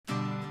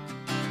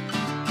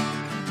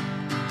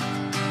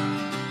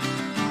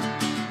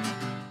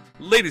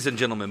Ladies and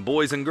gentlemen,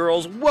 boys and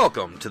girls,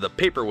 welcome to the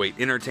Paperweight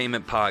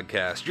Entertainment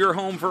Podcast, your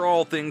home for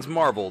all things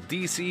Marvel,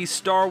 DC,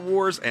 Star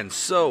Wars, and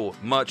so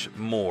much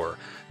more.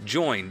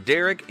 Join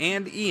Derek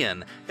and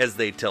Ian as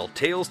they tell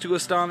tales to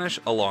astonish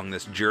along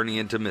this journey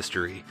into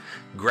mystery.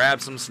 Grab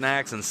some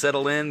snacks and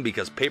settle in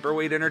because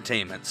Paperweight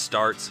Entertainment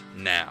starts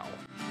now.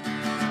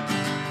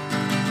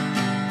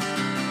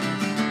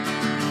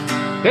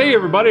 Hey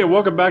everybody, and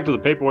welcome back to the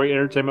Paperweight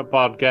Entertainment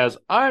Podcast.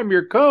 I'm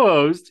your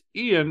co-host,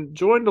 Ian,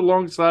 joined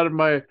alongside of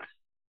my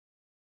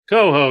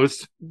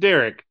co-host,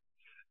 Derek.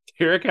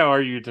 Derek, how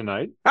are you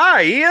tonight?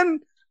 Hi, Ian.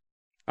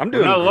 I'm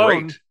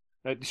doing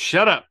great.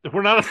 Shut up.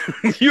 We're not.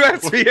 You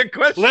asked me a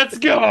question. Let's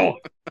go.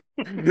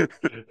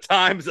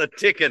 Time's a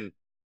ticking.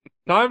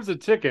 Time's a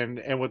ticking,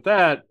 and with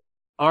that,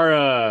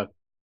 our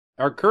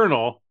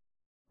colonel,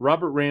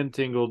 Robert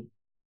Rantingle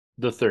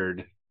the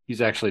third. He's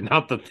actually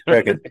not the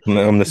third. Second.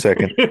 No, I'm the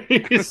second.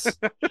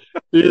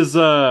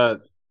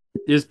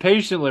 is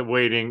patiently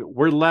waiting.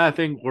 We're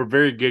laughing. We're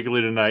very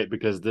giggly tonight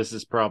because this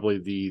is probably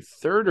the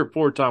third or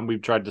fourth time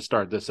we've tried to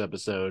start this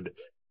episode.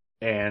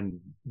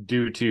 And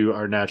due to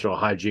our natural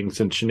hijinks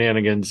and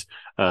shenanigans,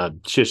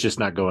 shit's just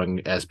not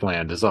going as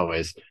planned as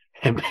always.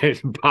 And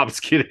Bob's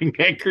getting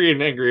angry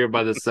and angrier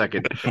by the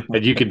second.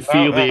 And you can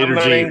feel the energy. I'm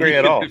not angry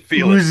at all.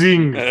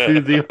 Oozing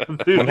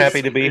through I'm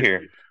happy to be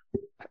here.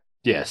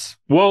 Yes.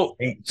 Well,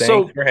 thanks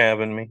for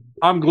having me.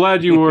 I'm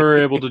glad you were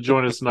able to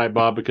join us tonight,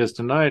 Bob, because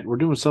tonight we're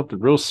doing something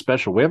real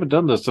special. We haven't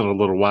done this in a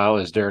little while,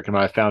 as Derek and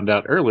I found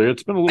out earlier.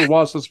 It's been a little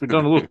while since we've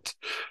done a little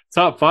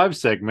top five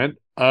segment.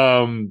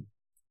 Some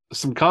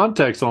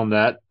context on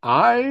that.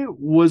 I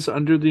was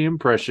under the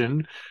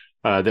impression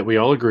that we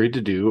all agreed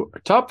to do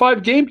top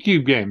five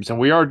GameCube games, and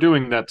we are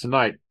doing that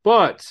tonight.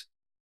 But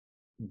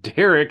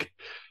Derek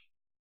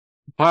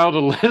piled a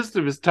list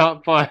of his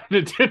top five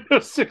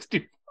Nintendo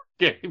 64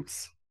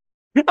 games.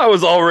 I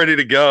was all ready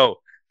to go.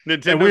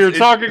 And we were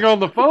talking on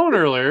the phone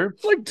earlier.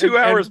 Like 2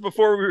 hours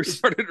before we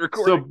started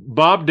recording. So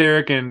Bob,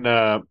 Derek,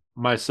 and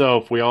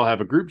myself, we all have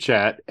a group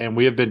chat, and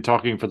we have been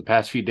talking for the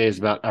past few days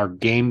about our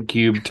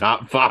GameCube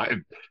top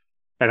five.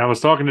 And I was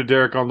talking to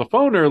Derek on the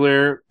phone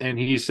earlier, and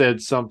he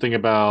said something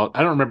about,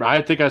 I don't remember,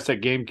 I think I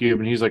said GameCube,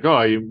 and he's like,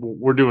 oh,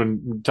 we're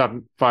doing top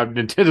five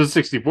Nintendo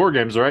 64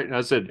 games, right? And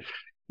I said,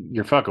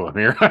 you're fucking with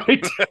me,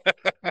 right?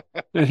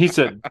 And he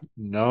said,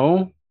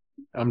 no.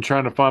 I'm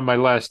trying to find my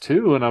last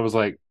two, and I was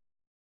like,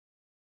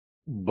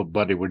 but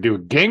buddy, we're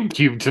doing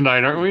GameCube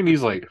tonight, aren't we? And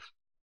he's like,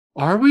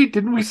 are we?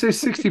 Didn't we say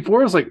 64?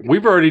 I was like,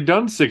 we've already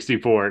done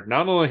 64.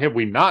 Not only have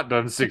we not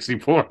done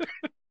 64,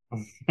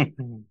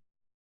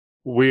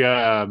 we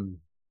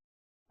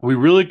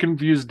really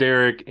confused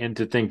Derek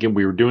into thinking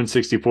we were doing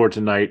 64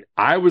 tonight.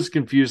 I was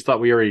confused, thought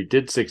we already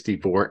did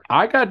 64.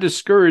 I got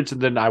discouraged,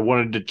 and then I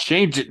wanted to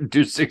change it and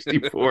do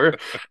 64.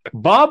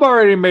 Bob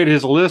already made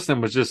his list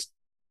and was just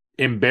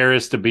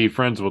embarrassed to be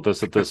friends with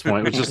us at this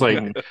point. It was just like,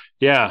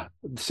 yeah,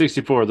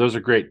 64, those are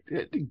great.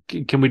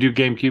 Can we do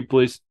GameCube,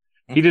 please?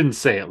 He didn't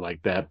say it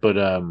like that, but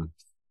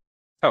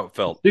how it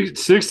felt.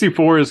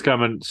 64 is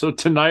coming. So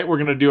tonight we're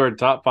gonna do our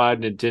top five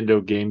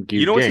Nintendo GameCube.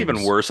 You know what's games.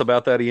 even worse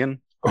about that,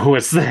 Ian?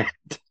 What's that?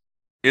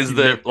 Is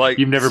that like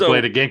you've never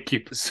played a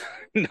GameCube?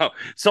 No.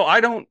 So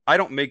I don't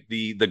make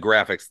the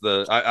graphics.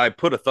 I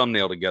put a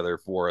thumbnail together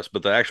for us,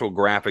 but the actual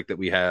graphic that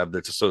we have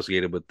that's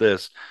associated with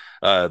this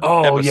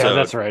episode, yeah,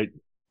 that's right.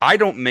 I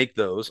don't make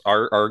those.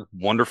 Our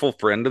wonderful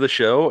friend of the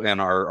show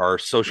and our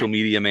social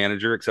media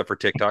manager, except for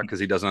TikTok because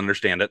he doesn't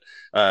understand it,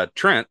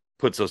 Trent,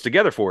 puts those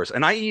together for us.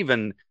 And I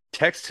even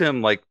text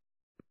him like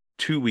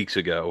 2 weeks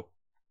ago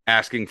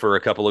asking for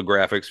a couple of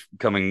graphics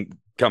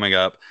coming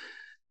up.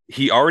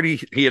 He had already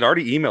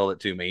emailed it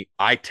to me.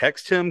 I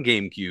text him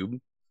GameCube.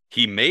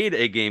 He made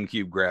a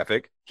GameCube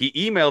graphic. He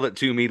emailed it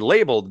to me,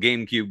 labeled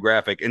GameCube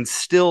graphic, and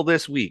still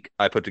this week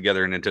I put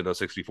together a Nintendo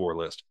 64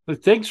 list.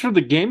 Thanks for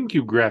the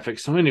GameCube graphics.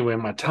 So anyway,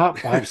 my top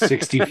five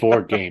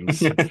 64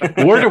 games.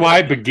 Where do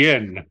I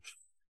begin?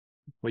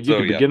 Well, you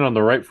can begin on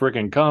the right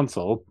freaking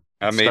console.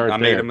 I made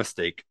a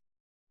mistake.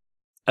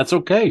 That's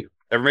okay.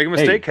 Ever make a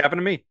mistake? Happened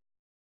to me.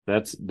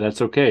 That's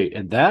okay,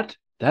 and that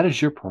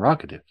is your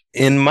prerogative.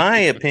 In my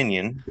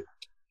opinion,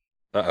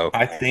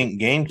 I think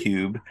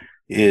GameCube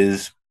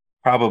is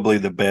probably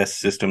the best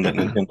system that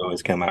Nintendo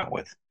has come out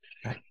with.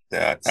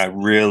 I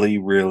really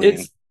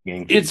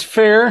GameCube. It's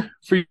fair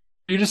for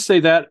you to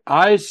say that.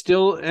 I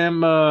still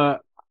am.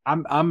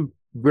 I'm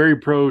very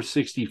pro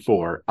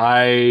 64.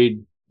 I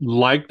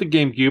like the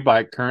GameCube.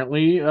 I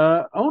currently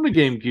own a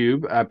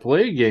GameCube. I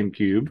play a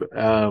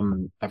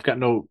GameCube. I've got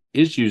no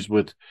issues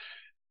with.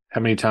 How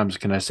many times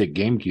can I say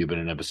GameCube in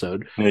an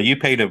episode? No, you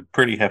paid a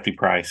pretty hefty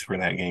price for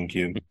that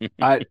GameCube.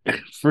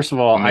 First of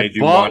all, I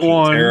bought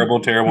one.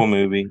 Terrible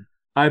movie.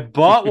 I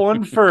bought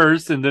one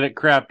first, and then it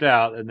crapped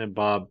out, and then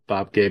Bob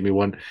gave me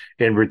one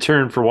in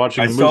return for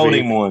watching a movie. I sold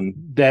him one.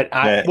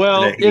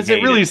 Is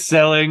it really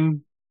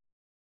selling?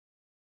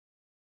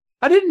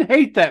 I didn't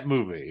hate that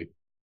movie.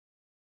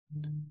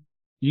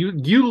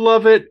 You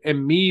love it,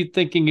 and me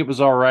thinking it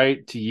was all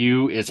right to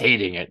you is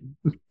hating it.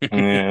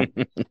 Yeah.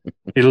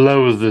 He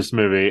loathes this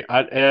movie.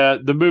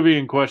 The movie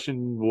in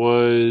question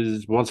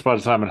was Once Upon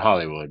a Time in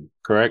Hollywood,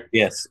 correct?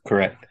 Yes,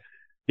 correct.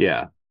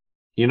 Yeah.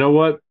 You know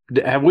what?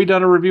 Have we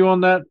done a review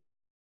on that?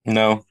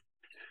 No.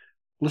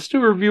 Let's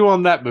do a review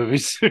on that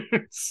movie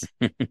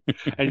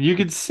and you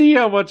can see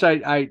how much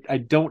I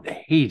don't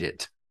hate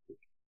it.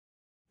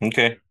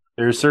 Okay.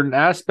 There are certain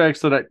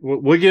aspects that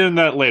we'll get in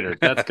that later.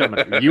 That's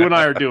coming. You and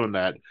I are doing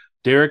that.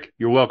 Derek,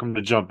 you're welcome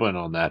to jump in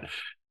on that.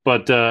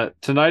 But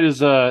tonight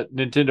is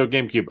Nintendo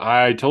GameCube.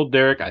 I told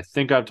Derek, I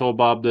think I've told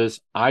Bob this.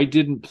 I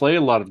didn't play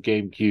a lot of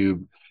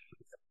GameCube.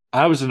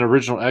 I was an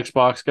original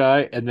Xbox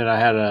guy, and then I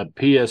had a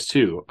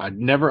PS2. I'd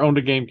never owned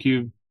a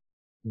GameCube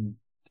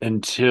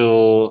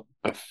until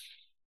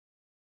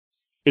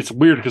it's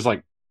weird because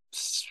like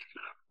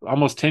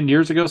almost 10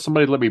 years ago,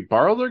 somebody let me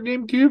borrow their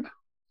GameCube.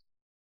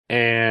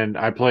 And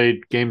I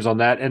played games on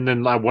that. And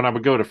then when I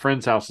would go to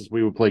friends' houses,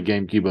 we would play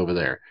GameCube over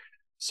there.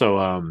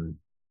 So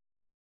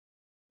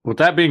with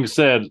that being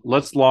said,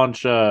 let's launch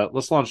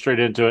straight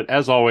into it.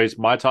 As always,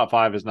 my top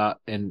 5 is not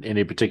in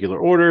any particular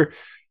order.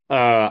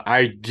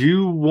 I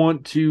do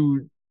want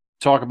to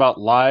talk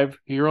about live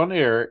here on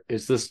air.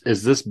 Is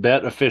this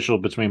bet official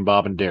between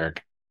Bob and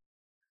Derek?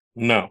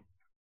 No.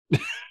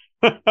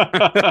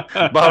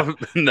 Bob,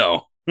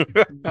 no.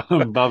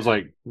 Bob's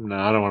like, no,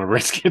 I don't want to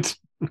risk it.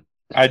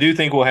 I do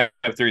think we'll have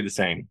 3 the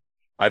same.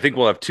 I think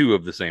we'll have 2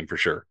 of the same for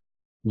sure.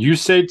 You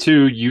say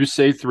 2, you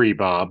say 3,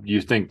 Bob.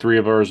 You think 3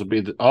 of ours will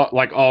be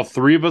like all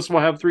 3 of us will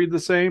have 3 the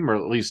same, or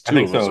at least 2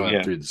 of us will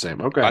have 3 the same?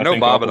 Okay. I know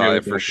think Bob and all I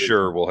 3 for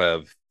sure will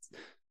have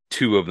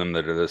 2 of them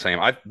that are the same.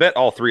 I bet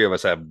all 3 of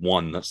us have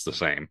 1 that's the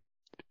same.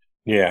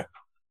 Yeah.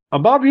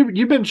 Bob,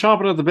 you've been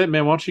chomping at the bit,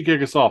 man. Why don't you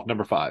kick us off?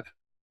 Number 5.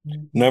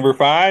 Number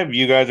 5,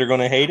 you guys are going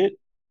to hate it.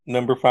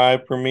 Number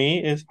 5 for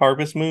me is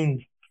Harvest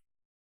Moon.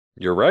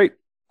 You're right.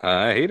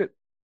 I hate it.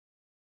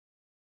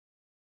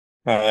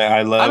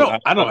 I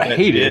don't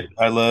hate it.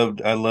 I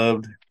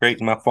loved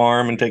creating my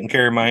farm and taking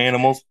care of my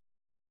animals.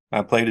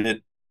 I played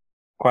it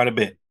quite a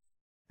bit.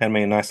 Had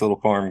me a nice little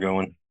farm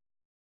going.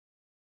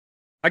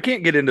 I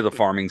can't get into the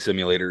farming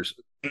simulators.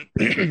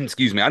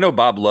 Excuse me. I know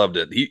Bob loved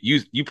it.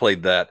 You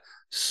played that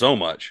so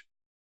much.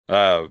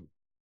 But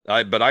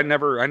I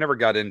never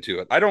got into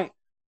it.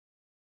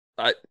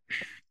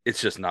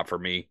 It's just not for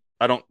me.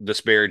 I don't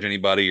disparage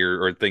anybody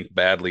or think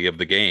badly of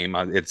the game.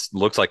 It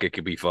looks like it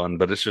could be fun,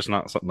 but it's just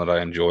not something that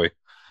I enjoy.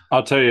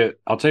 I'll tell you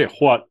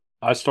what.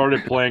 I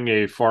started playing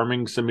a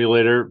farming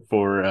simulator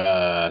for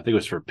I think it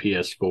was for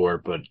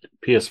PS4, but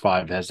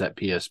PS5 has that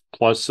PS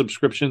Plus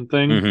subscription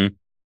thing. Mm-hmm.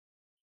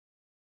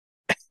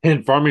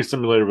 And Farming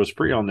Simulator was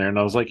free on there, and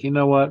I was like, you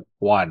know what?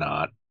 Why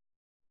not?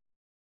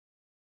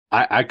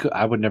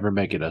 I would never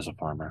make it as a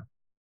farmer.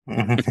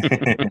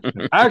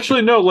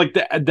 Actually, no. Like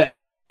the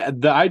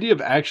idea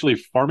of actually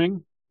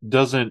farming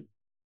doesn't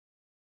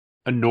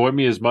annoy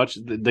me as much.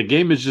 The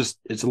game is just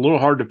it's a little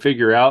hard to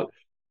figure out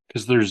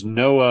because there's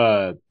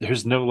no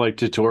like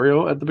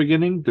tutorial at the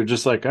beginning. They're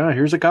just like,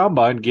 here's a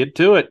combine, get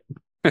to it.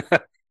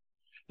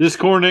 This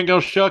corn ain't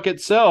gonna shuck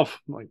itself.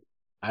 I'm like,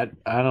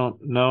 I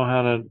don't know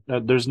how to.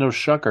 There's no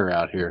shucker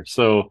out here,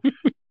 so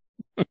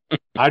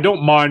I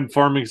don't mind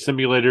farming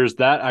simulators.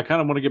 That I kind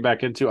of want to get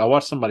back into. I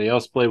watched somebody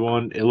else play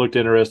one. It looked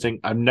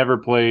interesting. I've never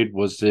played.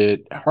 Was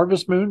it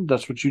Harvest Moon?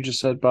 That's what you just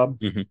said, Bob.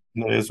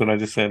 Mm-hmm. That is what I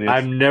just said. Yes.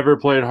 I've never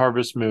played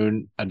Harvest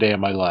Moon a day in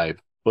my life,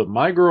 but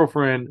my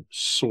girlfriend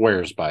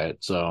swears by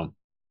it. So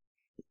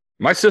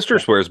my sister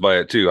swears by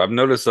it too. I've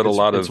noticed that a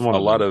lot of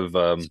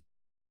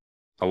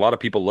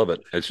people love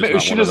it. It's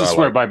just she doesn't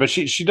swear by it, but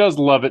she does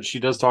love it. She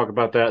does talk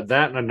about that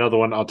and another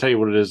one. I'll tell you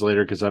what it is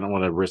later because I don't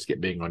want to risk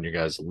it being on your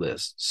guys'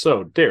 list.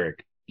 So,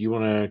 Derek, you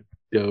want to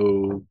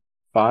go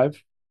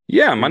 5?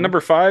 Yeah, my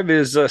number 5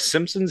 is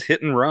Simpsons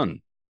Hit and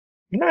Run.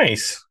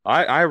 Nice.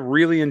 I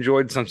really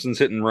enjoyed Simpsons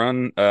Hit and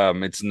Run.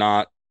 It's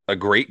not a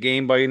great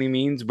game by any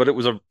means, but it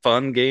was a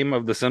fun game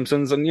of The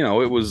Simpsons, and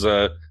it was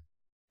a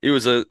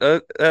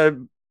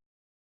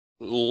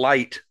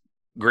light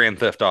Grand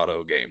Theft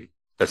Auto game.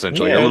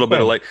 Essentially, Yeah, a little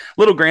bit of like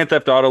little Grand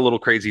Theft Auto, little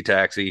Crazy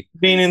Taxi.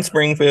 Being in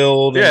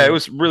Springfield. Yeah, it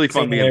was really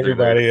fun being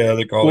everybody.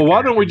 Well,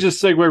 why don't we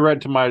just segue right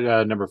to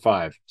my number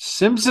 5?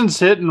 Simpsons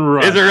Hit and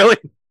Run. Is it really?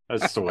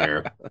 I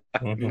swear.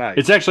 Nice.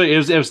 It's actually it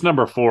was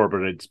number 4,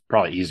 but it's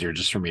probably easier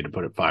just for me to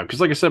put it 5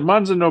 because, like I said,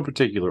 mine's in no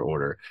particular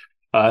order.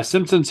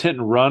 Simpsons Hit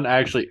and Run I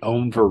actually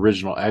owned for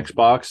original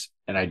Xbox,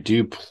 and I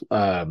do.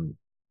 I'm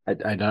not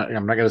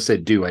going to say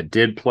do. I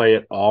did play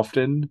it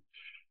often.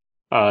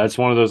 It's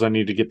one of those I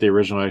need to get the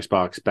original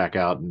Xbox back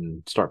out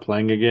and start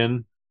playing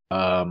again.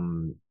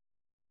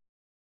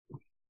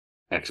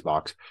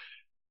 Xbox.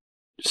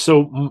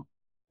 So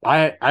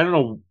I don't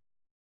know.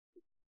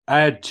 I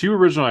had 2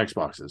 original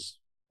Xboxes,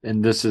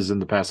 and this is in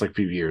the past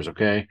few years.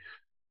 Okay,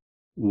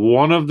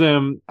 one of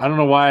them I don't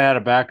know why I had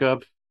a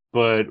backup,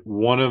 but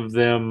one of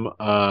them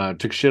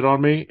took shit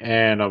on me,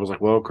 and I was like,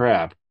 well,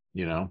 crap,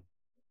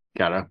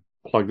 gotta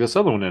plug this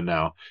other one in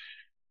now.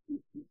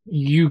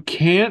 You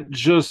can't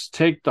just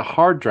take the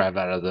hard drive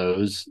out of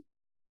those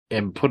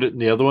and put it in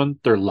the other one.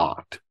 They're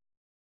locked.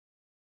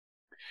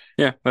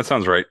 Yeah, that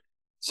sounds right.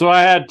 So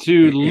I had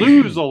to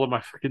lose all of my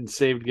freaking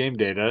saved game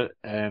data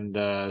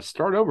and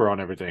start over on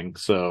everything.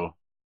 So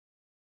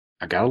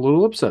I got a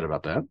little upset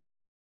about that.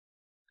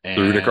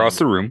 Threw it across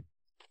And the room.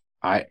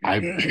 I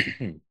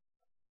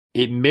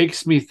it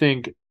makes me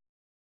think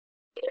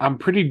I'm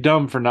pretty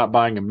dumb for not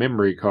buying a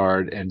memory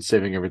card and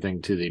saving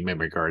everything to the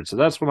memory card. So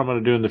that's what I'm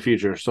going to do in the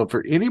future. So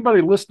for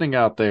anybody listening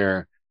out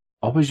there,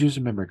 always use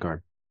a memory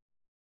card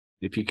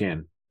if you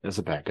can as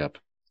a backup.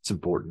 It's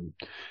important.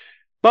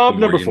 Bob,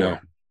 number 4. Know.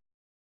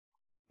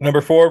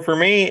 Number 4 for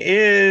me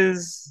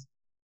is,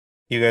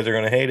 you guys are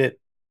going to hate it,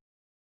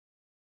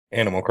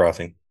 Animal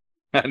Crossing.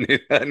 I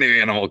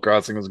knew Animal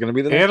Crossing was going to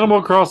be the next Animal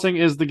one. Crossing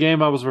is the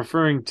game I was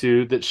referring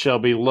to that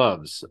Shelby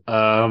loves.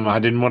 I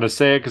didn't want to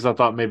say it because I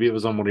thought maybe it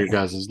was on one of your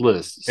guys'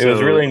 lists. It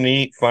was really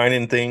neat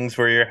finding things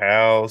for your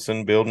house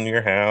and building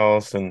your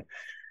house, and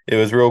it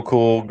was real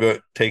cool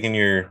taking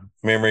your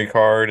memory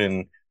card,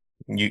 and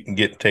you can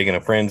get taking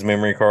a friend's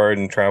memory card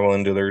and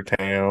traveling to their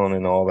town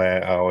and all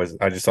that.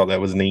 I just thought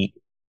that was neat.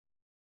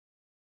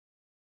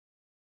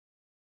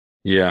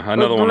 Yeah,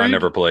 another one I Agreed.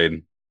 never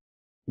played.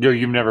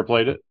 You've never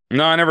played it?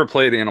 No, I never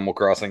played Animal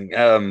Crossing. I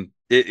thought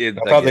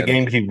the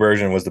again, GameCube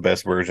version was the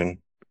best version.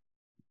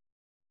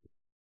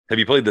 have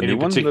you played the Any new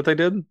one partic- that they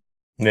did?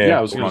 Yeah,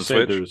 I was One going on to say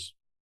Switch? there's.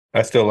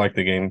 I still like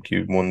the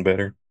GameCube one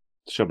better.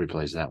 Shelby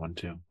plays that one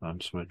too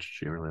on Switch.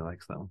 She really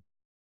likes that one.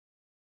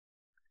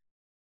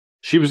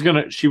 She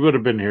would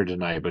have been here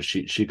tonight, but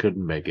she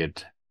couldn't make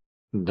it.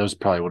 Those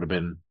probably would have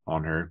been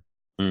on her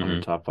on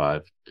the top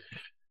 5.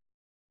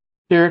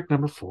 Derek,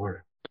 number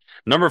 4.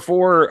 Number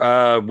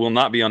 4 will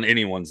not be on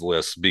anyone's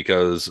list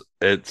because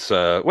it's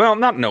well,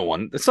 not no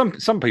one.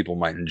 Some people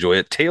might enjoy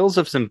it. Tales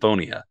of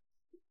Symphonia.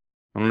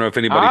 I don't know if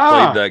anybody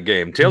played that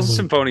game. Tales of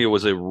Symphonia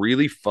was a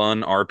really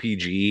fun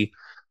RPG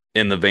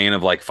in the vein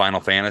of like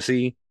Final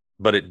Fantasy,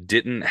 but it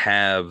didn't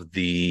have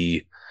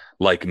the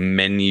like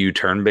menu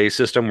turn-based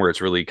system where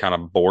it's really kind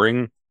of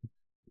boring.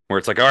 Where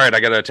it's like, all right,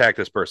 I got to attack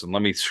this person.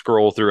 Let me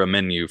scroll through a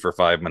menu for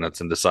 5 minutes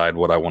and decide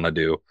what I want to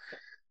do.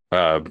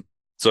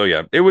 So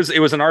yeah, it was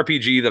an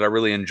RPG that I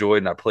really enjoyed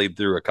and I played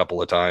through a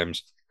couple of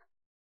times.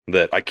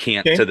 That I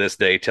can't to this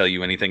day tell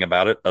you anything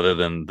about it other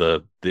than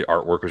the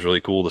artwork was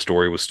really cool. The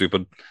story was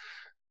stupid.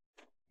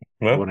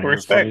 Well, Want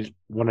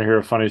to hear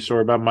a funny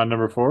story about my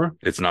number 4?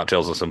 It's not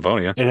Tales of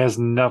Symphonia. It has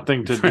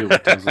nothing to do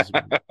with Tales of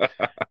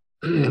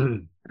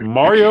Symphonia.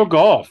 Mario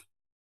Golf.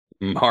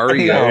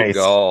 Mario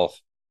Golf.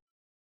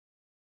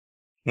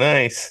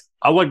 Nice.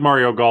 I like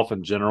Mario Golf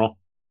in general.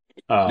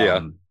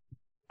 Yeah.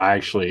 I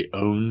actually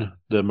own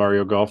the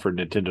Mario Golf for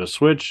Nintendo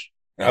Switch.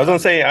 I was gonna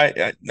say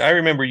I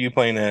remember you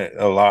playing it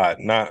a lot.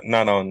 Not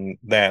on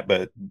that,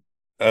 but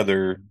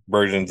other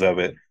versions of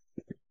it.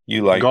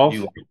 You like golf?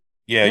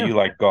 You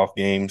like golf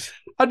games.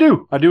 I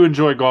do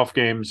enjoy golf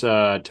games.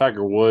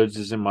 Tiger Woods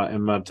is in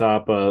my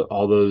top.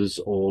 All those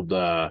old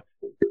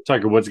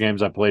Tiger Woods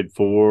games I played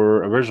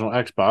for original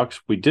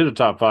Xbox. We did a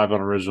top 5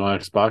 on original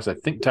Xbox. I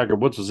think Tiger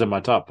Woods was in my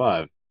top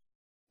 5.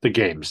 The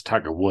games.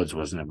 Tiger Woods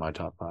wasn't in my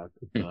top 5.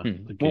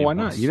 Well, why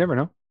not? You never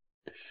know.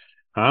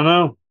 I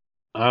know.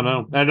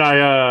 And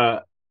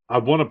I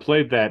want to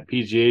play that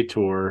PGA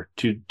Tour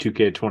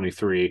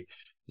 2K23.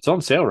 It's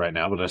on sale right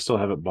now, but I still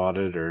haven't bought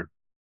it or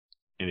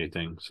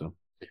anything. So,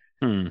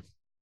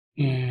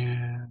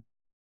 yeah,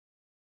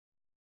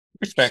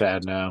 Respect.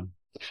 sad now.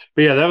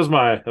 But yeah, that was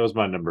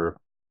my number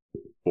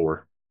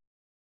 4.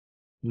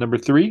 Number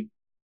 3,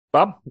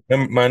 Bob.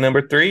 My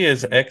number 3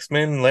 is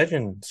X-Men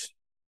Legends.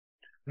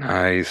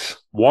 Nice.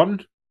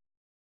 1.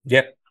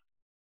 Yep.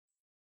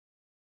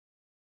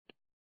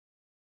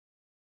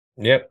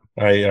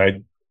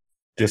 I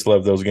just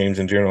love those games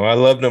in general. I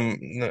loved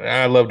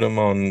them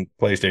on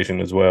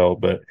PlayStation as well,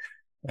 but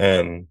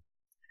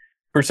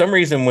for some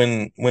reason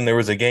when there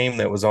was a game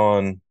that was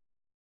on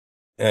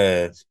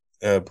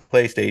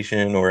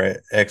PlayStation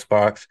or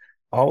Xbox,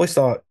 I always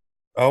thought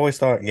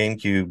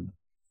GameCube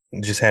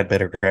just had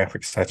better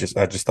graphics.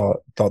 I just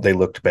thought they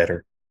looked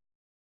better.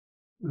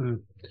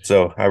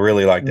 So I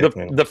really liked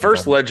it. The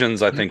first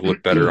Legends, I think,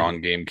 looked better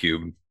on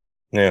GameCube.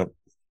 Yeah.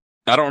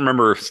 I don't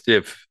remember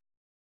if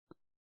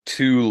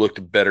 2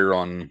 looked better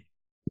on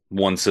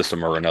one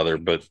system or another,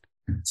 but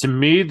to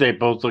me, they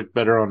both look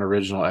better on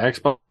original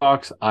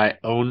Xbox. I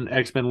own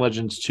X-Men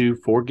Legends 2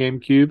 for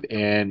GameCube,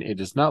 and it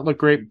does not look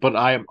great, but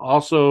I am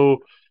also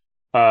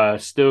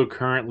still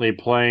currently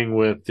playing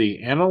with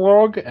the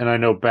analog, and I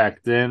know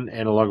back then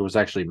analog was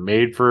actually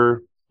made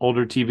for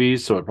older TVs,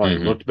 so it probably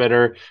looked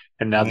better.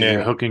 And now that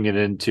you're hooking it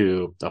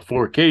into a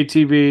 4K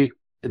TV,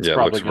 it's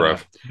probably looks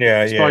rough.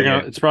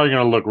 It's probably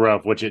gonna look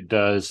rough, which it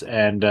does.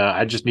 And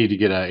I just need to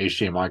get a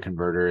HDMI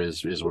converter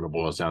is what it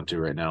boils down to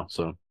right now.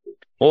 So,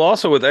 well,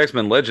 also with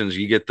X-Men Legends,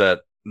 you get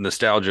that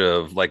nostalgia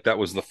of like that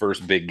was the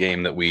first big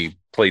game that we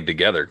played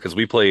together because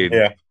we played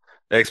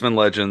X-Men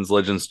Legends,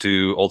 Legends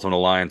 2, Ultimate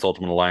Alliance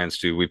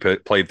 2. We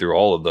played through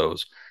all of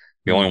those.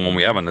 The only one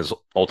we haven't is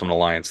Ultimate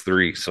Alliance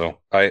 3. So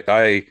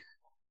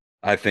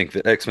I think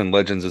that X-Men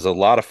Legends is a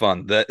lot of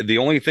fun. The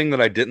only thing that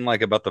I didn't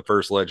like about the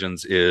first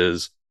Legends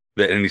is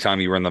that anytime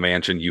you were in the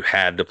mansion, you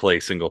had to play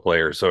single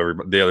player. So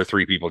the other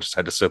three people just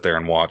had to sit there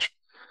and watch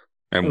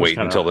and wait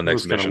until the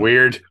next kind of mission.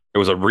 weird. It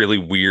was a really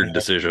weird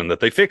decision that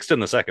they fixed in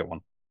the second one.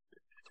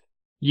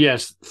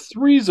 Yes,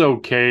 3's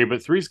okay,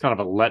 but 3's kind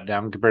of a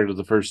letdown compared to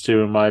the first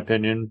two, in my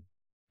opinion.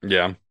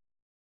 Yeah,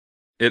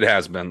 it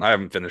has been. I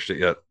haven't finished it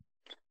yet.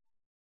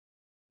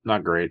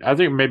 Not great. I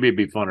think maybe it'd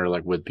be funner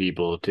like with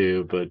people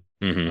too, but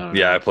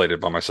I played it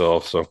by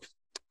myself. So,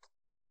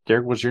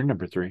 Derek, what's your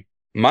number 3?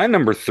 My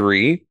number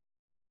 3,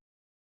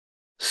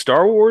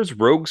 Star Wars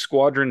Rogue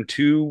Squadron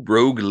 2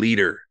 Rogue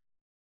Leader.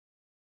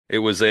 It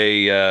was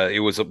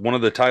one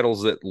of the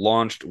titles that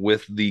launched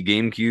with the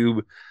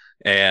GameCube,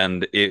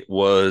 and it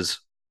was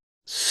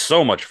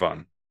so much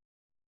fun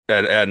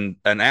and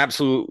an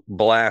absolute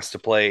blast to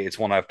play. It's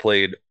one I've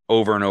played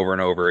over and over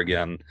and over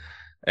again,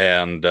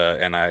 and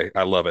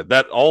I love it.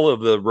 That all of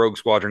the Rogue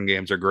Squadron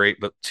games are great,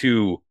 but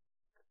 2,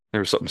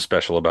 there's something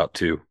special about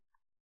 2.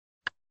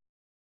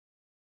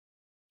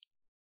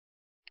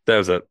 That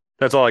was it.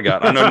 That's all I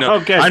got. I know.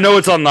 Okay. I know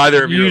it's on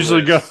neither of your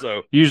lists,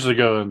 usually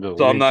go into.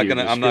 So I'm not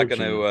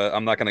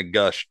gonna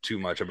gush too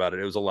much about it.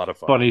 It was a lot of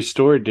fun. Funny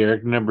story,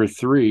 Derek. Number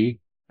 3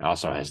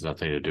 also has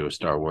nothing to do with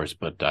Star Wars,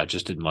 but I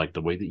just didn't like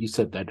the way that you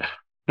said that.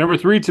 Number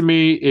 3 to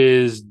me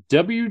is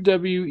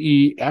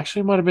WWE.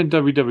 Actually, it might have been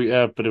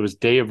WWF, but it was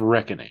Day of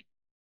Reckoning.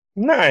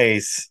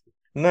 Nice.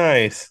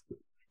 I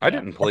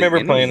didn't play. I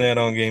remember playing that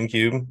on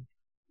GameCube.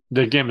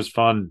 The game is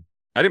fun.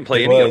 I didn't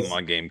play any of them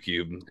on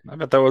GameCube. I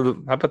bet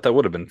that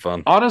would have been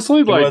fun.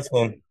 Honestly, like was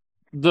fun.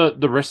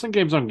 the wrestling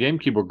games on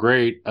GameCube were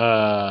great.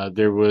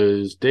 There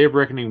was Day of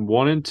Reckoning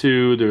 1 and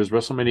 2. There was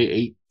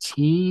WrestleMania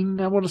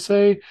 18, I want to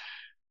say.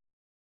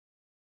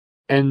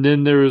 And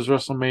then there was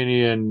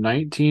WrestleMania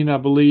 19, I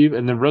believe.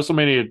 And then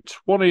WrestleMania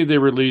 20 they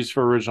released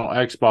for original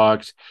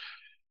Xbox.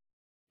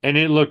 And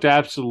it looked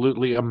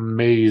absolutely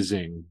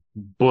amazing.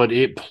 But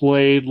it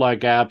played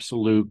like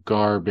absolute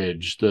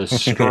garbage. The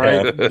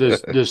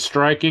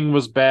striking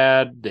was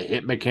bad. The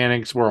hit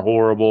mechanics were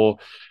horrible.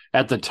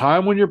 At the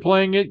time when you're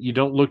playing it, you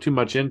don't look too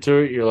much into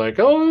it. You're like,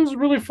 oh, this is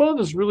really fun.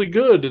 This is really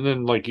good. And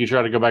then like you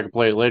try to go back and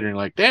play it later and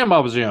you're like, damn, I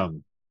was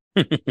young.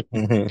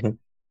 The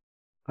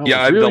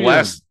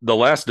last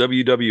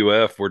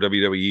WWF or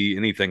WWE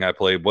anything I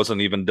played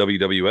wasn't even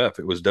WWF.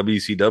 It was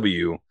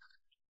WCW,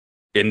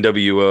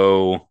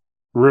 NWO,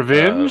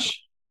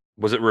 Revenge.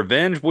 Was it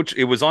Revenge? Which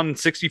it was on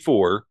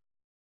 64.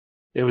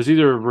 It was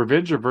either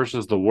Revenge or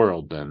Versus the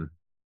World. Then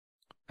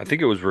I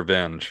think it was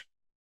Revenge.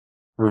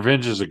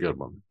 Revenge is a good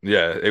one.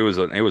 Yeah, it was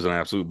an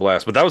absolute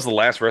blast. But that was the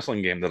last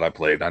wrestling game that I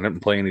played. I didn't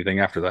play anything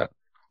after that.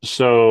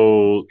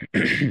 So,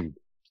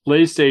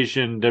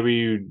 PlayStation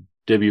WWF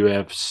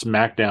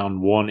SmackDown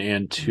 1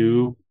 and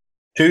 2.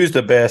 2's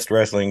the best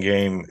wrestling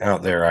game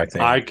out there, I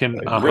think. I can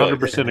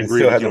 100%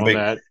 agree with you on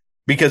that.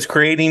 Because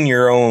creating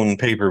your own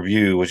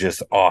pay-per-view was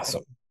just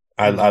awesome.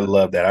 I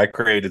love that. I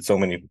created so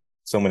many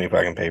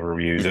fucking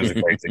pay-per-views. It was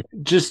crazy.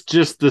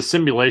 just the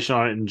simulation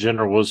on it in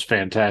general was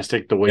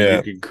fantastic. The way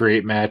you could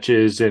create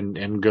matches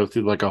and go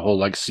through like a whole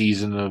like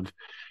season of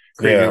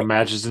creating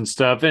matches and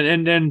stuff.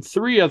 And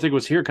 3, I think,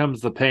 was Here Comes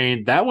the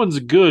Pain. That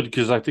one's good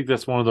because I think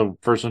that's one of the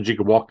first ones you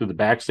could walk through the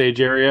backstage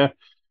area.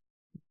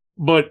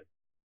 But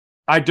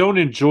I don't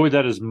enjoy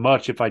that as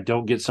much if I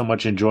don't get so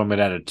much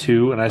enjoyment out of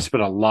 2, and I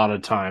spent a lot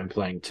of time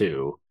playing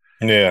 2.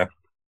 Yeah.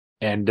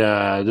 And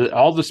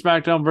all the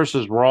SmackDown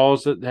versus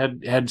Raws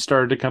that had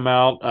started to come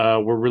out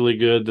were really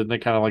good. Then they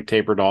kind of like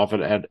tapered off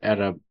at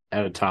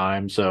a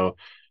time. So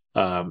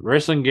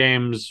wrestling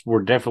games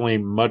were definitely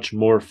much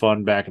more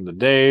fun back in the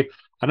day.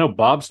 I know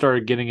Bob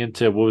started getting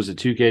into, what was it,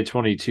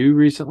 2K22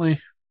 recently?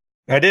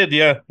 I did,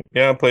 yeah.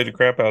 Yeah, I played the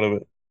crap out of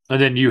it.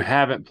 And then you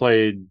haven't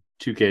played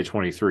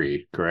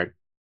 2K23, correct?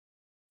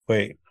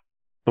 Wait.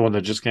 The one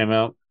that just came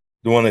out?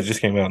 The one that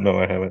just came out? No,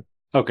 I haven't.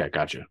 Okay,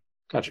 gotcha.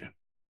 I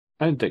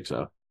didn't think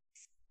so.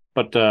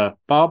 But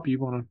Bob, you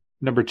want to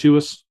number 2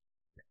 us?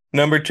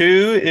 Number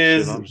 2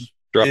 is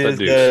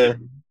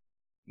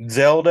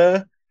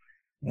Zelda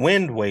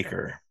Wind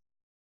Waker.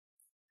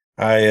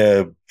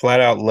 I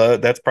flat out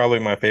love. That's probably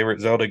my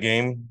favorite Zelda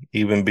game,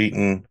 even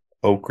beating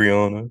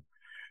Ocarina.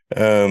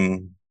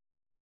 But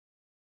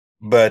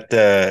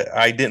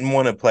I didn't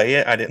want to play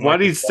it. I didn't. Why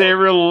do you say it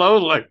real low,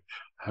 like?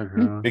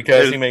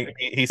 Because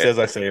he says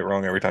I say it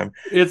wrong every time.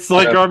 It's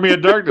like Army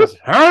of Darkness.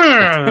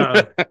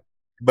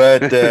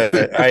 But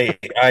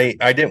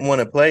I didn't want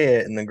to play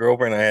it, and the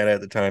girlfriend I had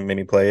at the time made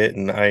me play it,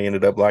 and I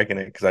ended up liking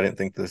it because I didn't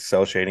think the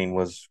cell shading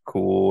was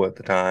cool at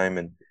the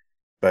time.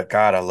 But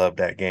God, I love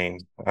that game.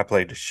 I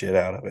played the shit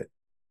out of it.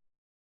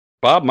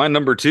 Bob, my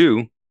number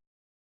 2,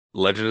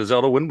 Legend of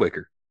Zelda Wind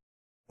Waker.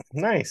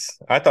 Nice.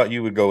 I thought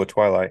you would go with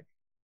Twilight.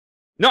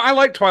 No, I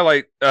like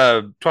Twilight.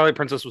 Twilight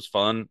Princess was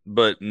fun,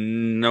 but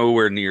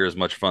nowhere near as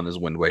much fun as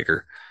Wind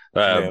Waker.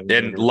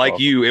 And like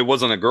awesome. You, it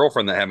wasn't a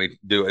girlfriend that had me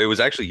do it. It was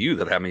actually you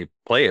that had me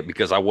play it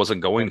because I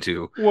wasn't going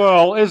to.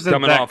 Well, isn't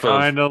that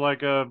kind of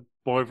like a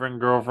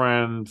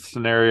boyfriend-girlfriend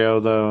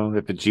scenario, though,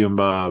 if it's you and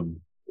Bob?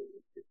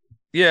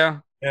 Yeah.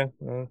 Yeah.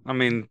 I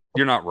mean,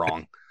 you're not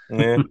wrong.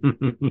 Yeah.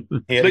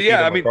 But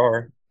yeah, I mean,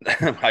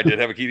 I did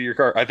have a key to your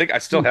car. I think I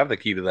still have the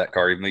key to that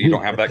car, even though you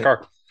don't have that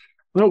car.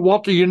 No,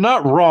 Walter, you're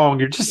not wrong.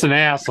 You're just an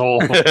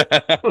asshole.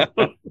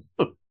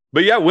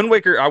 But yeah, Wind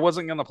Waker, I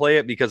wasn't going to play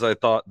it because I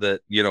thought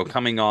that,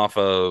 coming off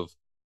of,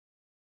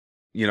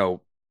 you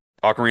know,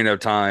 Ocarina of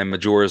Time,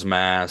 Majora's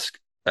Mask,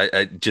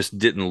 I just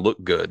didn't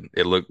look good.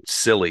 It looked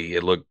silly.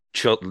 It looked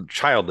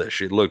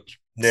childish. It looked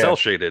Yeah. cell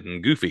shaded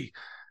and goofy.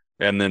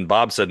 And then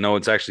Bob said, no,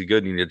 it's actually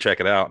good. You need to check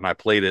it out. And I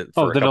played it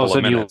for Oh, a then all of a couple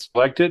of sudden you minutes.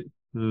 liked it?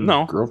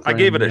 No, I Girlfriend.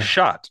 gave it a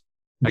shot.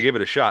 I gave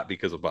it a shot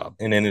because of Bob.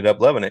 And ended up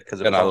loving it because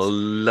it was And I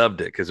awesome.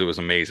 loved it because it was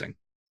amazing.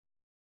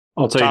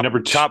 I'll tell you, Top number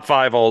two, top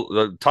five all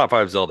the top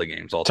five Zelda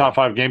games all top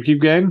time. 5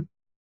 GameCube game.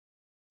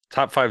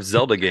 Top five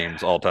Zelda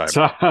games all time.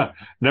 So,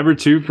 number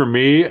 2 for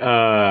me,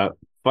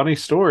 funny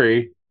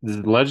story,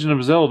 Legend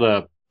of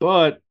Zelda,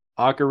 but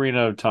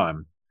Ocarina of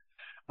Time.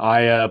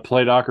 I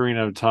played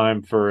Ocarina of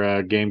Time for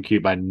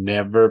GameCube. I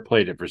never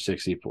played it for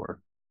 64.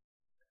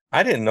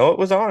 I didn't know it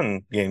was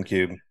on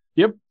GameCube.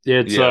 Yep,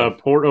 it's Yeah. a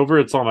port over.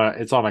 It's on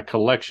a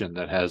collection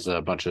that has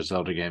a bunch of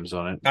Zelda games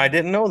on it. I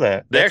didn't know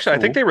that. They That's actually, I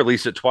think cool. they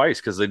released it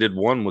twice because they did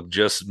one with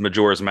just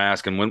Majora's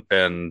Mask and Yep,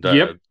 they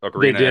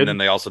Ocarina, did. and then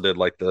they also did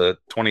like the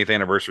 20th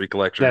anniversary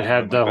collection or That had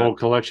something the like whole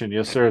collection.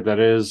 Yes, sir. That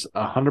is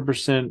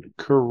 100%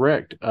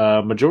 correct.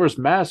 Majora's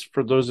Mask,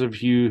 for those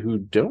of you who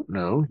don't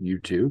know, you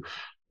two,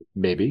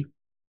 maybe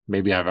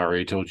I've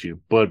already told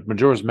you, but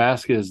Majora's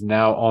Mask is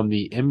now on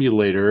the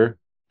emulator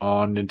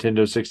on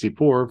Nintendo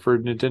 64 for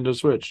Nintendo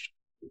Switch.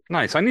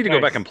 Nice. I need to go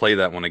back Nice. and play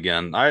that one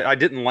again. I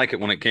didn't like it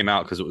when it came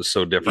out because it was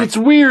so different. It's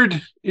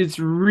weird. It's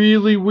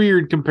really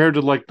weird compared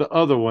to like the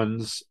other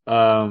ones.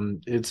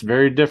 It's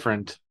very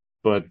different,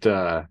 but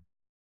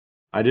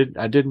I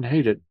didn't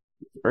hate it.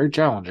 Very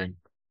challenging.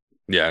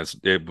 Yeah,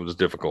 it was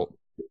difficult.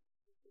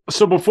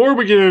 So before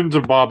we get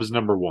into Bob's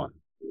number 1,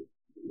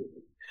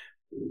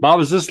 Bob,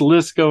 is this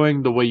list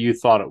going the way you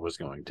thought it was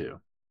going to?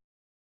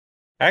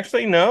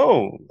 Actually,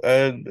 no.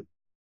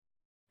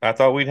 I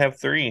thought we'd have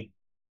 3.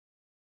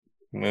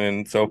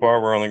 And so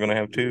far, we're only going to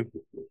have 2.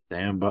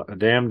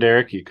 Damn,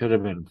 Derek, you could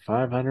have been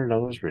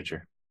 $500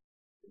 richer.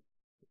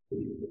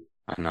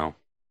 I know.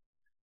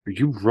 Are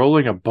you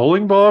rolling a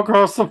bowling ball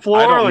across the floor?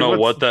 I don't Like, know what's-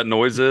 what that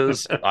noise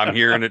is. I'm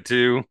hearing it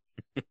too.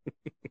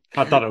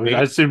 I thought it was.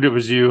 I assumed it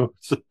was you.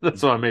 So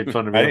that's why I made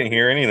fun of I you. didn't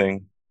hear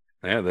anything.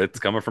 Yeah, that's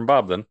coming from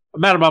Bob then.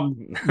 Madam,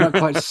 I'm not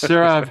quite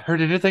sure I've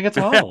heard anything at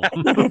all.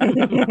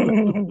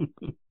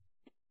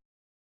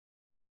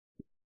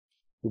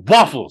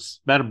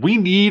 Waffles, madam. We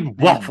need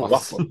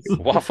waffles.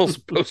 Waffles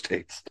post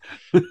haste.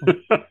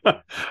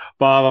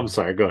 Bob, I'm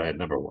sorry. Go ahead.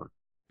 Number 1.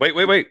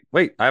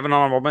 Wait. I have an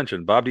honorable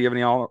mention. Bob, do you have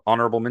any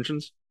honorable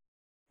mentions?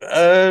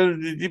 Yeah,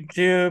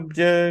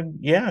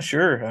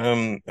 sure.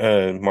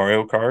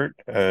 Mario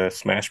Kart,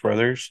 Smash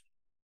Brothers,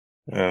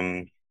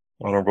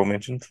 honorable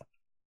mentions.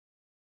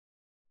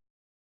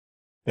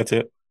 That's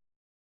it.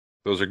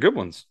 Those are good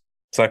ones.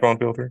 Cyclone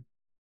Filter,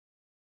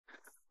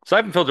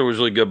 Siphon Filter was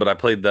really good, but I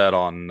played that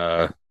on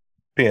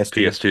PS2.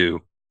 PS2,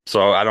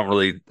 so I don't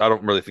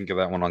really think of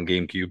that one on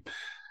GameCube.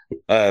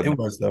 It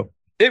was though.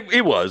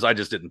 It was. I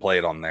just didn't play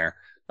it on there.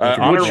 Okay.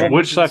 Honorable Which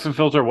mentions- siphon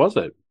filter was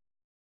it?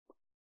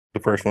 The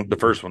first one. The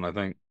first one, I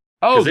think.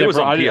 Oh, 'Cause it was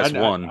on I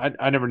PS1.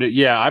 I never knew.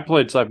 Yeah, I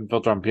played Siphon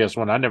Filter on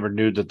PS1. I never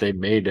knew that they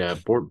made a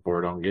port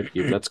for it on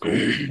GameCube. That's cool.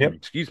 Yep.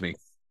 Excuse me.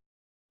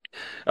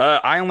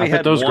 I only I had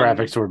bet those one...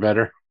 graphics were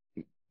better.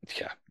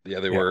 Yeah,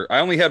 they were. I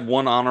only had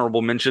one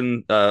honorable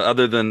mention,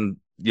 other than,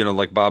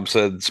 like Bob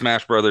said,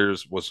 Smash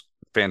Brothers was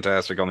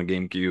fantastic on the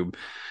GameCube.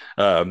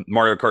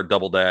 Mario Kart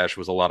Double Dash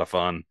was a lot of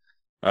fun.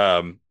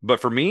 But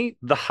for me,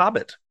 The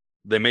Hobbit.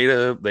 They made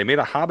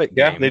a Hobbit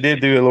game. Yeah, they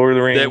did do a Lord of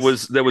the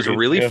Rings. That was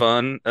really Yeah.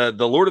 fun.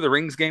 The Lord of the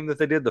Rings game that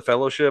they did, The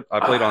Fellowship, I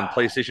played on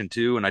PlayStation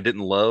 2 and I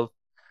didn't love.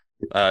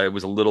 It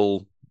was a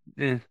little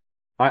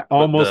I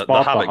almost the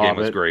bought Hobbit the game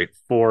was Hobbit great.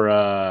 for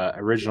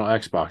original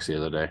Xbox the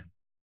other day.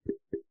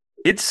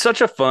 It's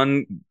such a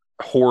fun,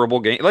 horrible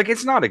game. Like,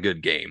 it's not a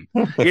good game.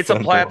 It's a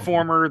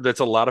platformer that's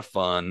a lot of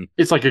fun.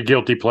 It's like a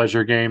guilty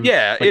pleasure game.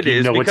 Yeah, like it you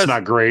is. know because, it's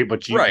not great,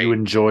 but you Right.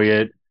 enjoy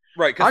it.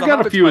 Right. I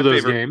got a few of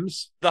those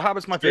games. The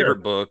Hobbit's my Sure.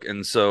 favorite book,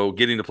 and so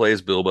getting to play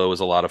as Bilbo is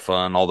a lot of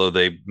fun. Although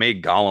they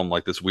made Gollum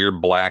like this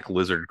weird black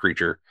lizard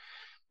creature.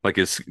 Like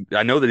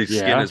I know that his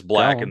skin Yeah, is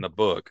black Gollum. in the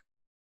book,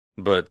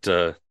 but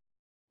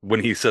when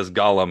he says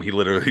Gollum, he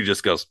literally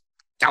just goes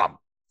Gollum.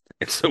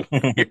 It's so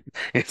weird.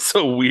 It's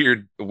so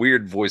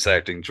weird voice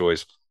acting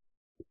choice.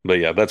 But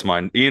yeah, that's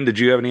mine. Ian, did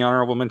you have any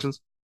honorable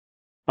mentions?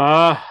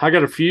 I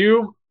got a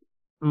few.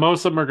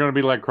 Most of them are going to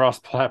be like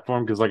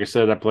cross-platform because, like I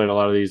said, I played a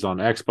lot of these on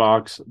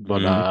Xbox,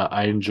 but Mhm.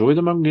 I enjoy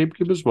them on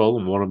GameCube as well.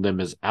 And one of them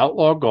is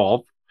Outlaw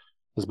Golf.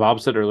 As Bob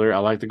said earlier, I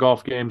like the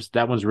golf games.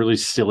 That one's really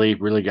silly,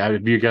 really good.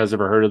 Have you guys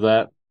ever heard of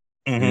that?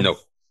 Mhm. No.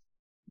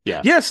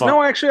 Yeah. Yes, fun.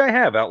 no, actually, I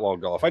have Outlaw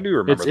Golf. I do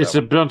remember It's that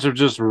a one. bunch of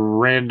just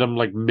random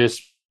like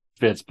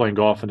misfits playing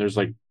golf, and there's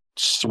like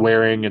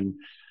swearing, and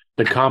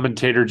the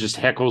commentator just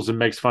heckles and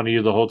makes fun of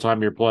you the whole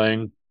time you're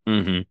playing.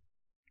 Mhm.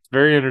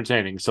 Very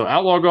entertaining. So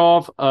Outlaw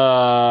Golf,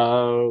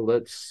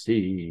 let's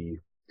see.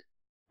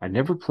 I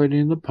never played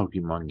any of the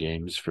Pokemon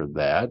games for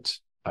that.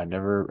 I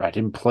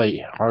didn't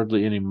play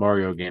hardly any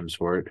Mario games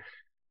for it.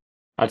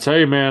 I tell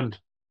you, man,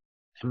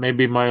 it may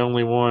be my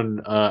only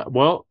one.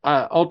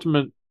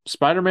 Ultimate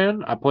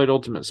Spider-Man. I played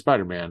Ultimate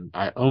Spider-Man.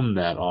 I own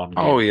that on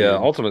Oh yeah,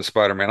 GameCube. Ultimate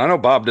Spider-Man. I know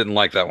Bob didn't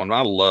like that one.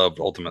 I loved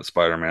Ultimate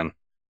Spider-Man.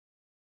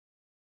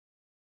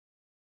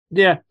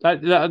 Yeah,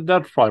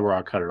 that's probably where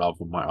I cut it off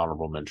with my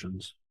honorable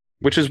mentions.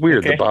 Which is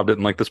weird that Okay. Bob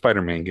didn't like the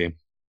Spider-Man game.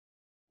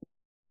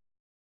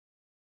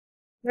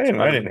 I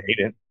didn't hate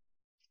it.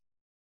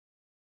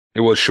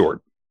 It was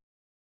short.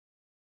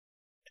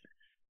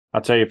 I'll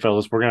tell you,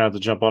 fellas, we're gonna have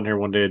to jump on here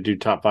one day and do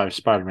top 5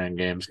 Spider-Man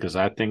games because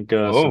I think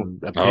some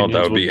that opinions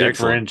would will be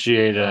excellent.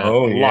 differentiate a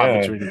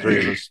lot between the three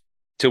of us.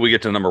 Till we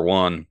get to number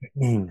one.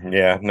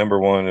 Yeah, number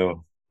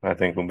one, I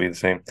think will be the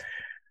same.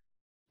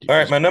 All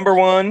right, my number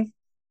one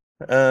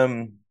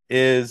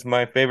is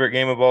my favorite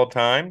game of all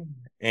time,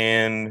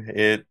 and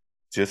it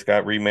just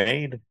got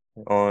remade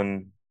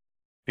on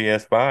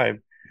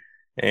PS5,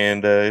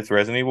 and it's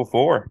Resident Evil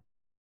 4.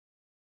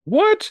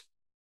 What?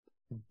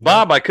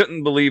 Bob, I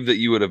couldn't believe that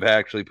you would have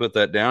actually put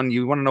that down.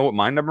 You want to know what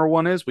my number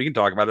one is? We can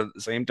talk about it at the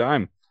same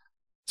time.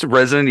 It's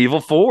Resident Evil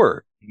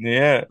 4.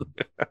 Yeah.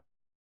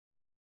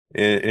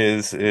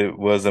 It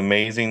was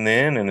amazing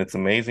then, and it's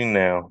amazing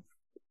now.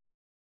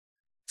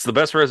 It's the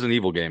best Resident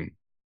Evil game.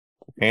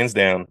 Hands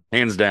down.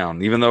 Hands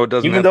down. Even though it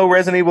doesn't Even though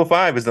Resident Evil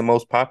 5 is the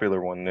most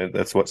popular one,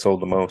 that's what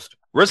sold the most.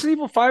 Resident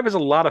Evil 5 is a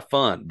lot of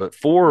fun, but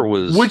 4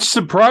 was... Which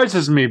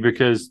surprises me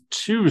because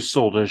 2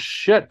 sold a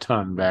shit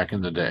ton back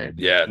in the day.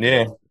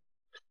 Yeah.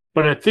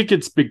 But I think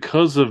it's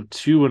because of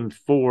 2 and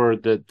 4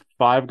 that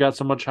 5 got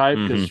so much hype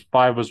because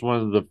 5 was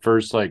one of the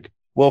first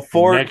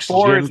next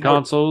gen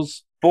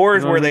consoles. 4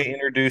 is where they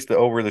introduced the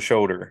over the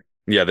shoulder.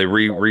 Yeah, they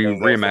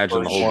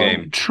reimagined the whole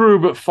game. True,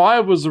 but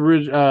 5 was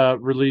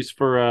released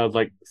for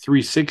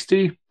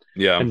 360.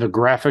 Yeah, and the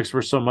graphics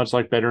were so much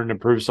better and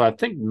improved. So I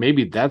think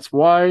maybe that's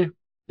why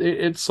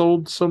it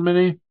sold so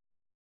many.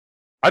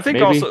 I think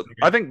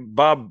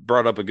Bob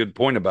brought up a good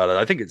point about it.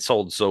 I think it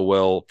sold so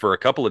well for a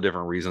couple of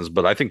different reasons,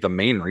 but I think the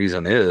main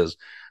reason is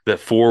that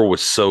 4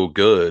 was so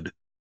good,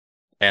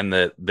 and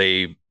that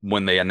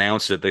when they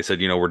announced it, they said,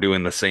 we're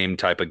doing the same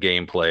type of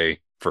gameplay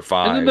for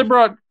 5. And then they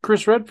brought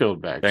Chris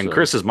Redfield back. And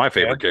Chris is my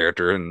favorite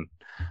character. And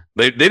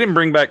they didn't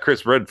bring back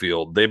Chris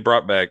Redfield. They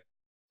brought back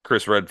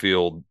Chris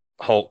Redfield,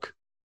 Hulk.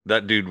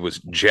 That dude was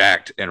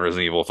jacked in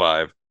Resident Evil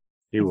 5.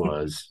 He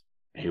was.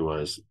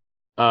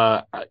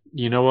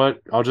 You know what?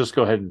 I'll just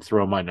go ahead and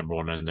throw my number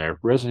one in there.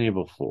 Resident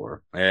Evil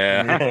 4.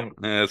 Yeah,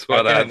 that's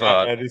what I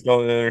thought. I just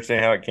don't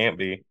understand how it can't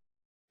be.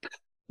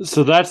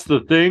 So that's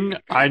the thing.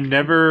 I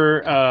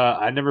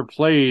never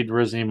played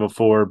Resident Evil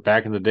 4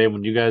 back in the day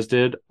when you guys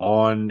did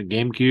on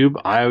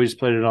GameCube. I always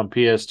played it on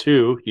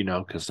PS2,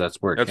 because that's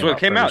where it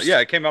came out.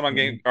 Yeah, it came out on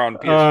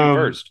PS2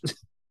 first.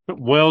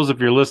 Wells, if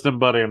you're listening,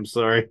 buddy, I'm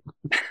sorry.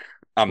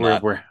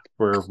 We're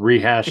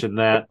rehashing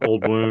that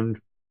old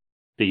wound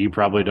that you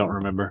probably don't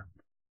remember.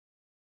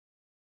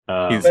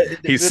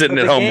 He's sitting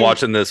at home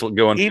watching this,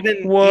 going,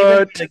 even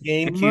 "What?" Even the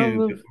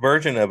GameCube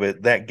version of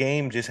it, that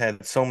game just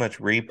had so much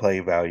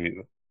replay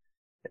value.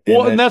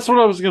 And that's what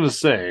I was going to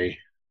say.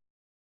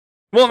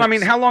 Well, I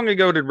mean, how long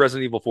ago did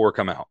Resident Evil 4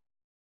 come out?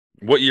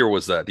 What year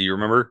was that? Do you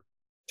remember?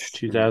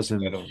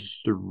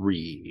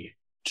 2003.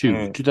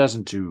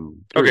 2002.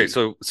 Okay,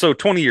 so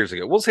 20 years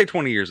ago. We'll say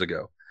 20 years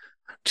ago.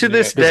 To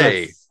this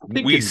day,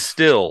 we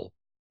still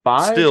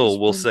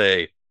will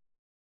say,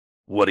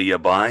 "What are you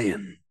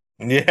buying?"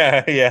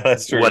 Yeah,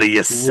 that's true. What are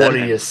you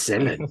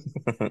selling?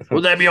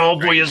 Would that be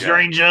all for you,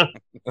 stranger?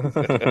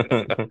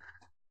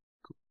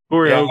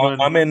 Corey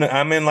Hoagland,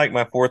 I'm in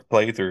my 4th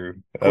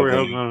playthrough. Corey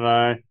Hoagland and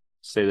I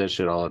say that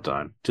shit all the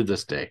time to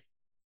this day.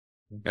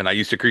 And I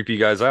used to creep you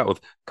guys out with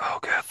 "Go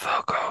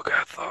Getho, go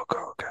Getho,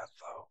 go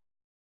Getho."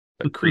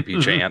 That creepy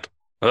chant.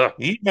 Ugh.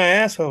 Eat my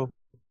asshole.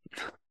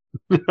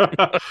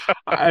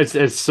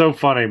 It's so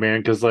funny, man,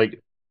 because I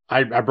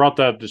brought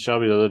that up to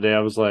Shelby the other day. I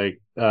was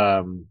like,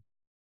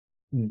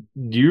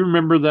 do you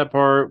remember that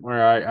part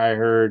where I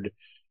heard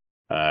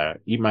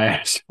eat my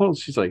asshole?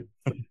 She's like,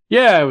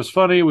 yeah, it was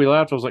funny. We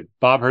laughed. I was like,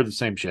 Bob heard the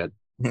same shit.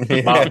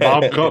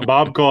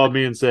 Bob called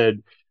me and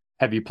said,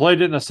 have you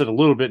played it? And I said a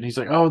little bit. And he's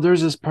like, oh,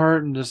 there's this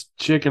part and this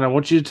chick, and I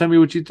want you to tell me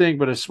what you think.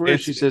 But I swear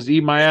she says,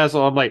 eat my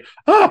asshole. I'm like,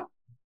 oh,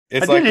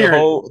 it's like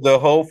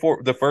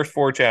the first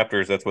 4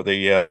 chapters. That's what they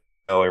yell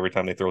every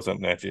time they throw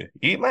something at you.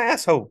 Eat my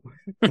asshole.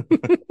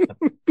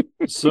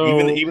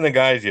 So even the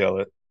guys yell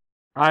it.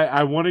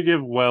 I want to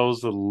give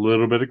Wells a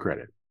little bit of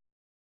credit.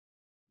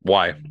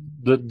 Why?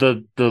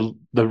 The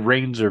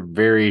reins are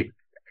very.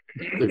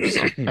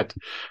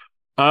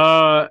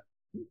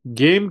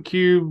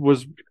 GameCube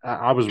was.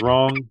 I was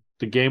wrong.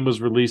 The game was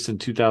released in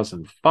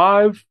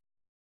 2005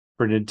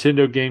 for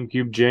Nintendo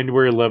GameCube,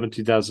 January 11,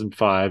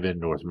 2005 in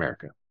North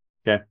America.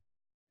 Okay.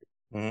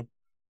 Mm-hmm.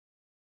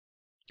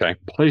 Okay.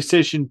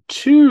 PlayStation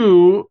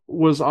 2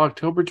 was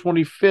October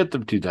 25th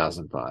of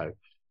 2005.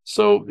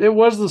 So it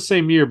was the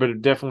same year, but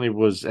it definitely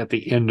was at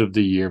the end of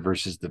the year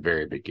versus the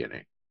very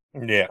beginning.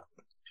 Yeah.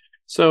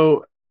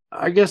 So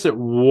I guess it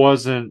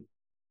wasn't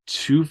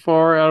too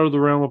far out of the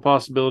realm of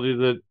possibility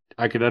that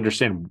I could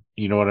understand,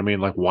 you know what I mean,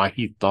 like why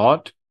he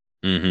thought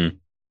Mm-hmm.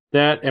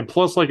 that, and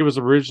plus, like it was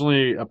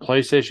originally a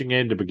PlayStation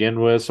game to begin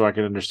with, so I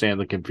can understand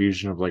the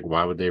confusion of like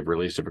why would they have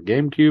released it for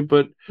GameCube,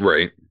 but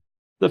Right.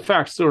 the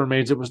fact still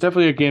remains it was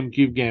definitely a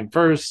GameCube game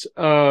first.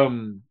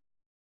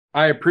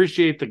 I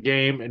appreciate the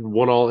game and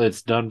what all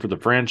it's done for the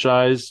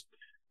franchise,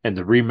 and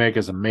the remake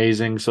is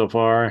amazing so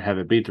far. I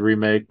haven't beat the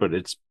remake, but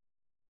it's I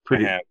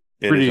pretty have.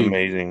 It is pretty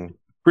amazing.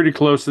 pretty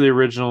close to the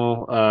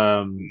original.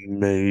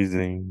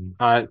 Amazing.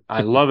 I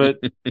love it.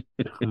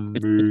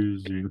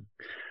 Amazing.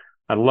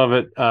 I love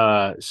it.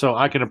 So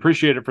I can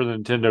appreciate it for the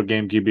Nintendo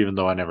GameCube, even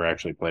though I never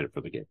actually played it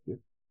for the GameCube.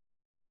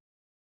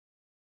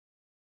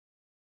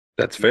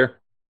 That's fair.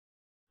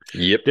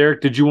 Yep.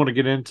 Derek, did you want to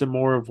get into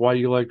more of why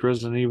you liked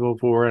Resident Evil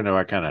 4? I know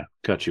I kind of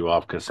cut you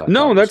off because I thought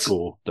No, it was that's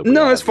cool that we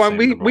no, all that's had the fine. same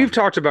We number we've one.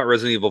 talked about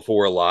Resident Evil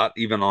 4 a lot,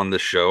 even on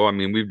this show. I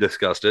mean, we've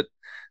discussed it.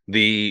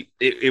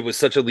 It was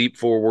such a leap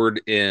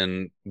forward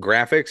in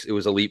graphics. It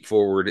was a leap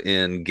forward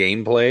in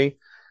gameplay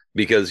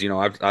because,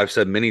 I've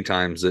said many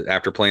times that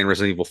after playing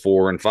Resident Evil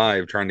 4 and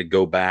 5, trying to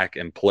go back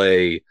and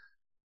play,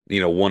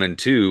 1 and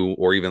 2,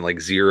 or even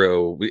like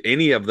 0,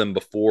 any of them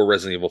before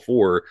Resident Evil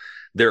 4,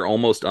 they're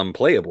almost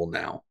unplayable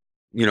now.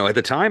 At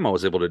the time I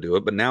was able to do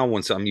it, but now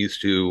once I'm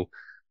used to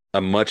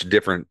a much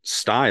different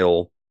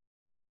style,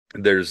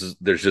 there's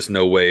just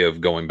no way of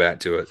going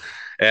back to it.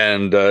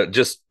 And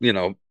just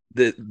the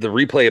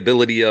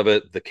replayability of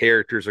it, the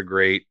characters are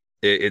great.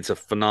 It's a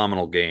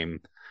phenomenal game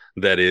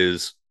that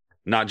is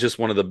not just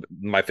one of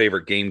my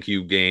favorite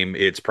GameCube game.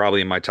 It's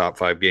probably in my top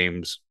 5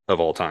 games of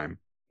all time.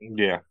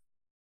 Yeah.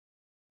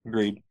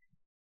 Agreed.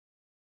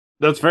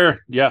 That's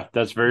fair. Yeah,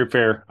 that's very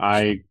fair.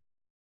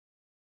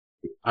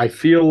 I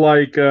feel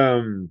like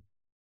there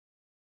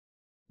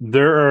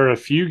are a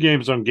few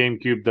games on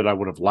GameCube that I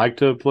would have liked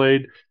to have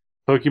played.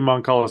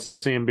 Pokemon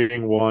Coliseum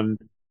being one.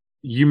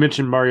 You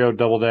mentioned Mario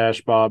Double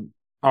Dash, Bob.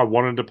 I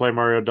wanted to play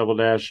Mario Double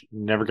Dash,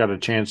 never got a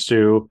chance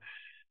to.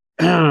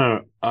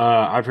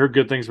 I've heard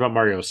good things about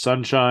Mario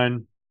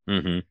Sunshine.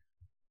 Mm-hmm.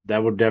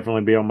 That would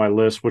definitely be on my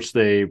list, which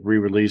they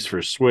re-released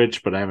for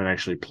Switch, but I haven't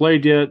actually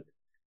played yet.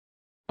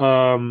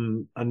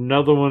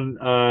 Another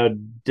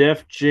one,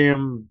 Def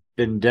Jam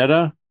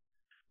Vendetta.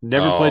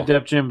 Never played Oh,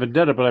 Def Jam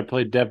Vendetta, but I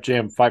played Def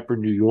Jam Fight for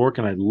New York,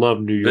 and I love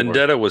New York.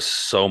 Vendetta was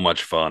so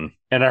much fun.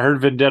 And I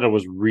heard Vendetta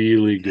was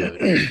really good.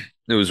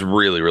 It was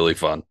really, really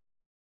fun.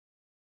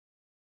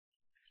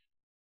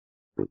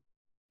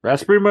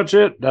 That's pretty much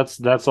it.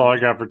 That's all I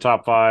got for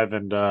top 5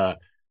 and my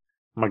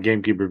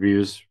GameCube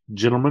reviews.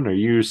 Gentlemen, are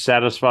you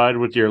satisfied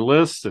with your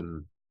list?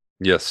 And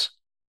Yes.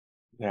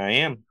 I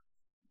am.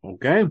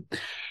 okay.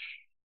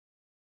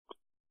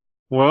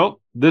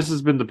 Well, this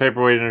has been the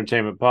Paperweight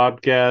Entertainment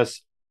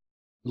Podcast.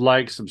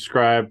 Like,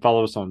 subscribe,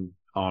 follow us on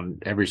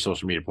every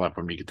social media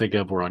platform you can think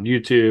of. We're on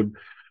YouTube.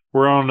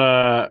 We're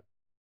on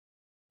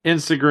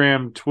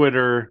Instagram,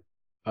 Twitter.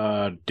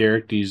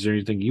 Derek, is there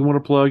anything you want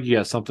to plug? You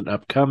got something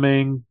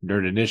upcoming?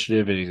 Nerd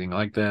Initiative, anything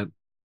like that?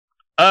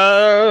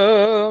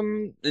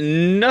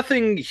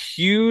 Nothing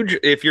huge.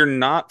 If you're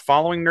not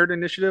following Nerd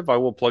Initiative, I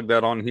will plug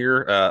that on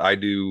here. I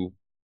do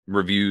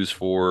reviews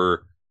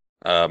for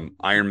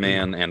Iron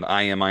Man and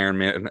I Am Iron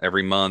Man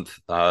every month.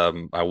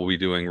 I will be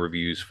doing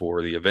reviews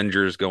for the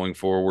Avengers going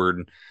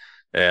forward.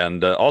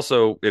 And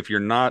also, if you're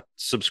not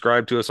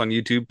subscribed to us on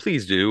YouTube,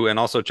 please do. And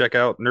also check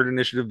out Nerd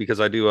Initiative because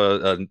I do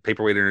a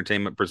Paperweight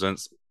Entertainment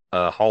presents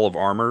Hall of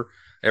Armor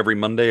every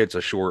Monday. It's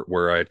a short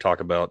where I talk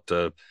about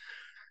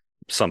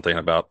something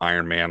about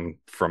Iron Man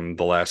from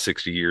the last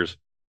 60 years.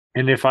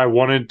 And if I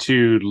wanted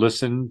to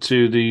listen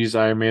to these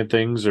Iron Man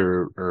things,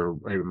 or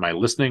am I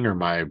listening or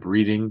am I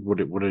reading?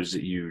 What is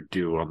it you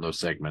do on those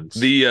segments?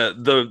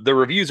 The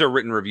reviews are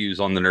written reviews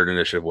on the Nerd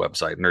Initiative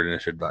website,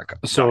 nerdinitiative.com.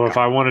 So if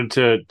I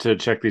wanted to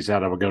check these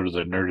out, I would go to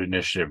the Nerd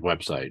Initiative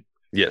website.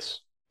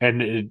 Yes.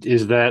 And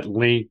is that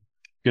link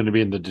going to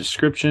be in the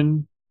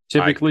description?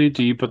 Typically,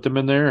 do you put them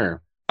in there?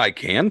 Or? I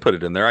can put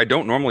it in there. I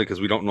don't normally because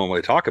we don't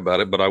normally talk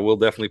about it, but I will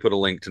definitely put a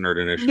link to Nerd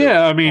Initiative.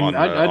 Yeah, I mean,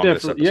 I on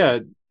definitely, yeah,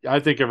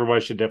 I think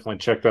everybody should definitely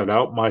check that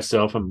out.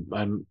 Myself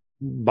and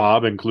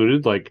Bob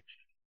included. Like,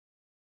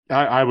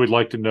 I would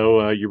like to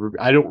know your.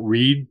 I don't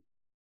read.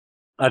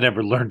 I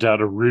never learned how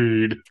to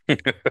read.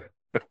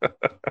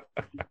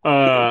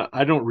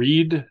 I don't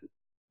read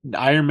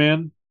Iron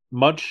Man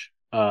much.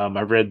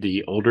 I've read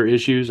the older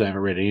issues. I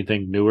haven't read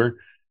anything newer.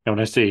 And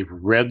when I say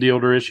read the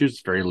older issues,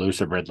 it's very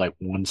loose. I've read like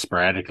one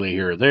sporadically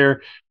here or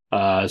there.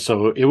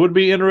 So it would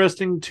be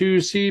interesting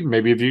to see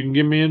maybe if you can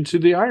get me into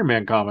the Iron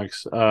Man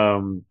comics.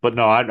 But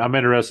no, I'm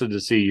interested to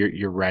see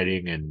your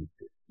writing and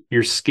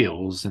your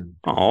skills and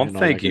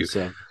thank you.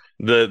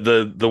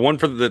 The one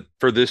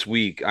for this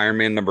week, Iron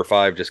Man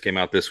 #5 just came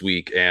out this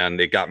week, and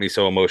it got me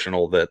so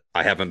emotional that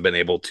I haven't been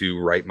able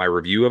to write my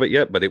review of it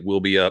yet, but it will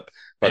be up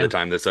by the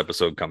time this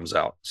episode comes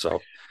out.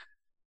 So.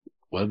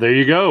 Well, there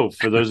you go.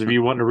 For those of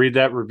you wanting to read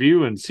that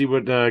review and see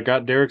what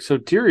got Derek so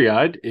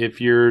teary-eyed, if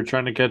you're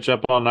trying to catch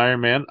up on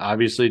Iron Man,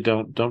 obviously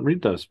don't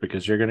read those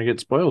because you're going to get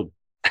spoiled.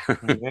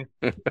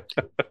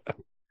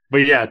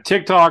 But yeah,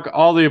 TikTok,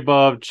 all the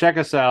above. Check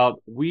us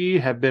out. We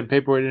have been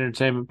Paperweight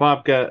Entertainment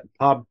Podcast.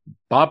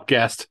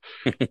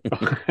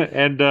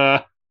 And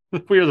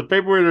we are the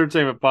Paperweight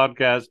Entertainment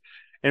Podcast.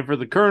 And for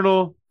the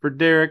Colonel, for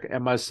Derek,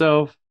 and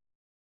myself,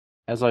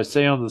 as I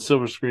say on the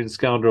Silver Screen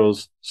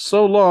Scoundrels,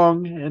 so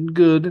long and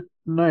good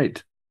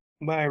night.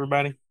 Bye,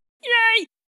 everybody.